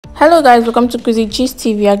Hello guys, welcome to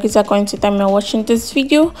Cozygisttv. I guess according to the time you're watching this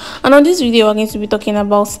video, and on this video we're going to be talking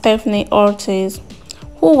about Stephanie Ortiz,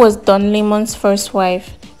 who was Don Lemon's first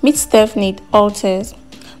wife. Meet Stephanie Ortiz.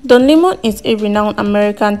 Don Lemon is a renowned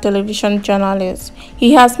American television journalist.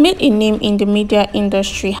 He has made a name in the media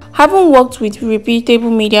industry, having worked with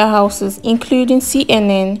reputable media houses including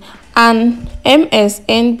CNN and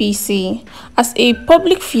MSNBC. As a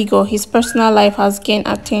public figure, his personal life has gained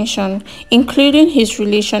attention, including his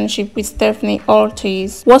relationship with Stephanie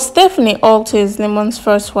Ortiz. Was Stephanie Ortiz Lemon's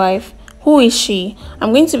first wife? Who is she?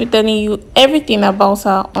 I'm going to be telling you everything about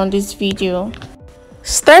her on this video.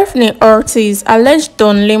 Stephanie Ortiz, alleged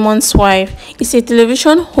Don Lemon's wife, is a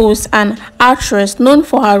television host and actress known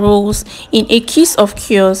for her roles in A Kiss of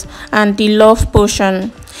Chaos and The Love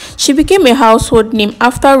Potion. She became a household name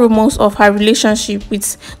after rumors of her relationship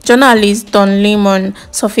with journalist Don Lemon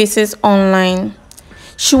surfaces online.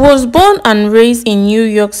 She was born and raised in New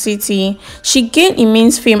York City. She gained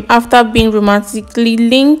immense fame after being romantically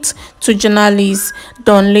linked to journalist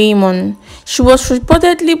Don Lemon. She was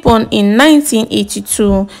reportedly born in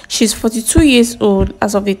 1982. She's 42 years old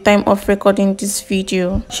as of the time of recording this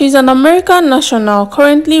video. She's an American national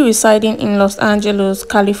currently residing in Los Angeles,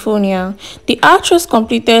 California. The actress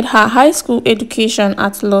completed her high school education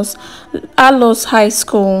at Los High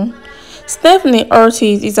School. Stephanie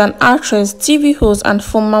Ortiz is an actress, TV host, and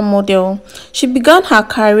former model. She began her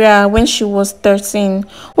career when she was 13,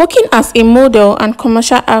 working as a model and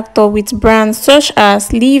commercial actor with brands such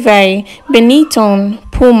as Levi, Benetton,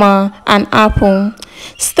 Puma, and Apple.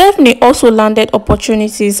 Stephanie also landed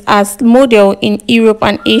opportunities as model in Europe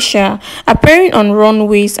and Asia, appearing on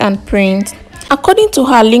runways and print. According to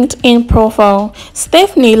her LinkedIn profile,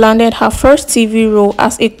 Stephanie landed her first TV role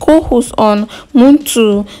as a co-host on Moon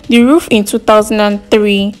 2, The Roof in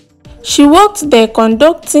 2003. She worked there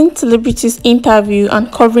conducting celebrities interviews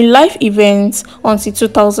and covering live events until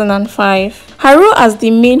 2005. Her role as the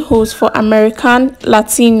main host for American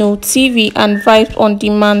Latino TV and Vibes on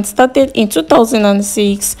Demand started in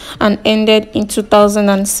 2006 and ended in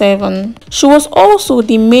 2007. She was also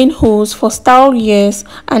the main host for Style Years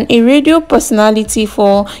and a radio personality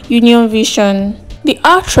for Union Vision. The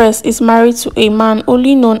actress is married to a man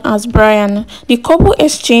only known as Brian. The couple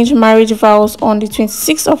exchanged marriage vows on the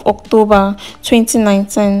 26th of October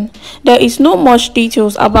 2019. There is no much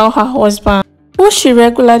details about her husband, who she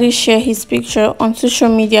regularly shares his picture on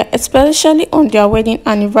social media, especially on their wedding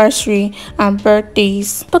anniversary and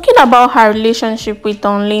birthdays. Talking about her relationship with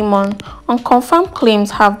Don Lemon, unconfirmed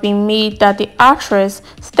claims have been made that the actress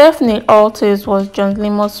Stephanie Ortiz was Don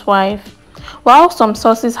Lemon's wife. While some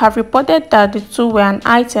sources have reported that the two were an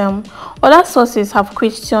item, other sources have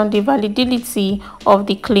questioned the validity of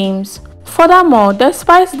the claims. Furthermore,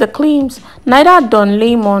 despite the claims, neither Don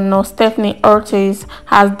Lemon nor Stephanie Ortiz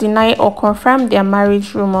has denied or confirmed their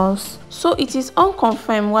marriage rumors. So it is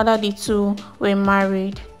unconfirmed whether the two were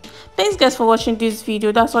married. Thanks guys for watching this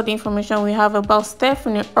video. That's all the information we have about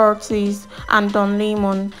Stephanie Ortiz and Don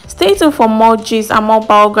Lemon. Stay tuned for more gist and more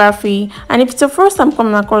biography. And if it's your first time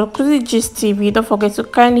coming across Cozygisttv, don't forget to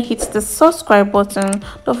kindly hit the subscribe button.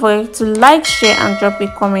 Don't forget to like, share, and drop a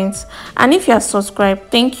comment. And if you are subscribed,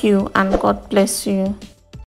 thank you and God bless you.